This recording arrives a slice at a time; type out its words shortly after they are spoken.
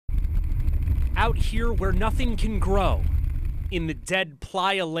out here where nothing can grow. In the dead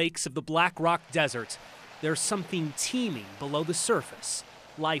playa lakes of the Black Rock Desert, there's something teeming below the surface.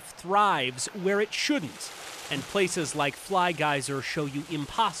 Life thrives where it shouldn't, and places like Fly Geyser show you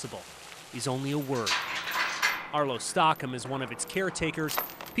impossible is only a word. Arlo Stockham is one of its caretakers,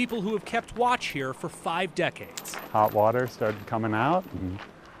 people who have kept watch here for 5 decades. Hot water started coming out, and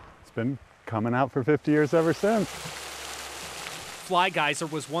it's been coming out for 50 years ever since. Fly Geyser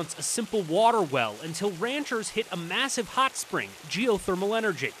was once a simple water well until ranchers hit a massive hot spring, geothermal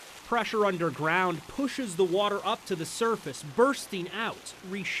energy. Pressure underground pushes the water up to the surface, bursting out,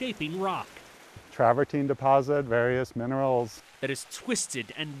 reshaping rock. Travertine deposit, various minerals. That is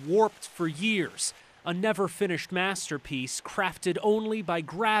twisted and warped for years, a never-finished masterpiece crafted only by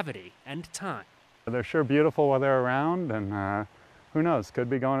gravity and time. They're sure beautiful while they're around, and who knows, could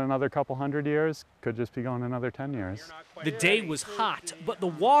be going another couple hundred years, could just be going another 10 years. The day was hot, but the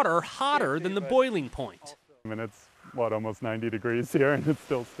water hotter than the boiling point. I mean, it's, what, almost 90 degrees here, and it's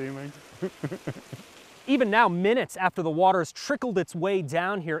still steaming. Even now, minutes after the water's trickled its way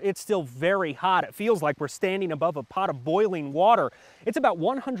down here, it's still very hot. It feels like we're standing above a pot of boiling water. It's about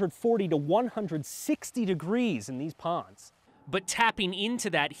 140 to 160 degrees in these ponds. But tapping into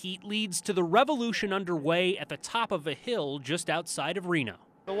that heat leads to the revolution underway at the top of a hill just outside of Reno.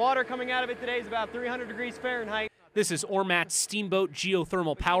 The water coming out of it today is about 300 degrees Fahrenheit. This is Ormat's Steamboat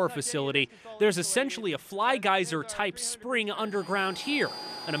Geothermal Power Facility. There's essentially a Fly Geyser type spring underground here.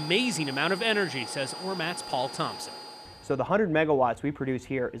 An amazing amount of energy, says Ormat's Paul Thompson. So the 100 megawatts we produce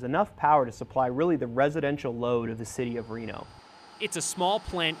here is enough power to supply really the residential load of the city of Reno. It's a small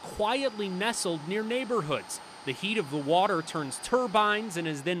plant quietly nestled near neighborhoods. The heat of the water turns turbines and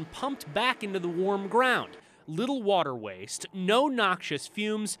is then pumped back into the warm ground. Little water waste, no noxious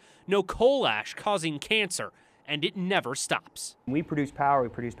fumes, no coal ash causing cancer, and it never stops. When we produce power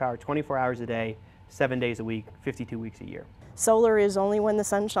 24 hours a day, 7 days a week, 52 weeks a year. Solar is only when the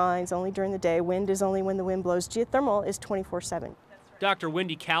sun shines, only during the day. Wind is only when the wind blows. Geothermal is 24/7. Dr.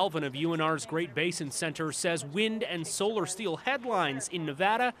 Wendy Calvin of UNR's Great Basin Center says wind and solar steal headlines in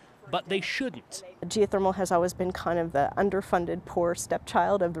Nevada, but they shouldn't. Geothermal has always been kind of the underfunded, poor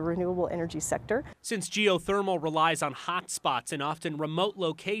stepchild of the renewable energy sector. Since geothermal relies on hot spots in often remote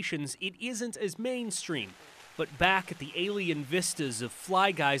locations, it isn't as mainstream. But back at the alien vistas of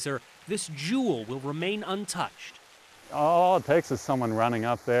Fly Geyser, this jewel will remain untouched. All it takes is someone running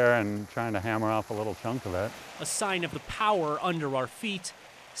up there and trying to hammer off a little chunk of it. A sign of the power under our feet,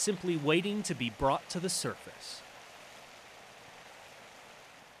 simply waiting to be brought to the surface.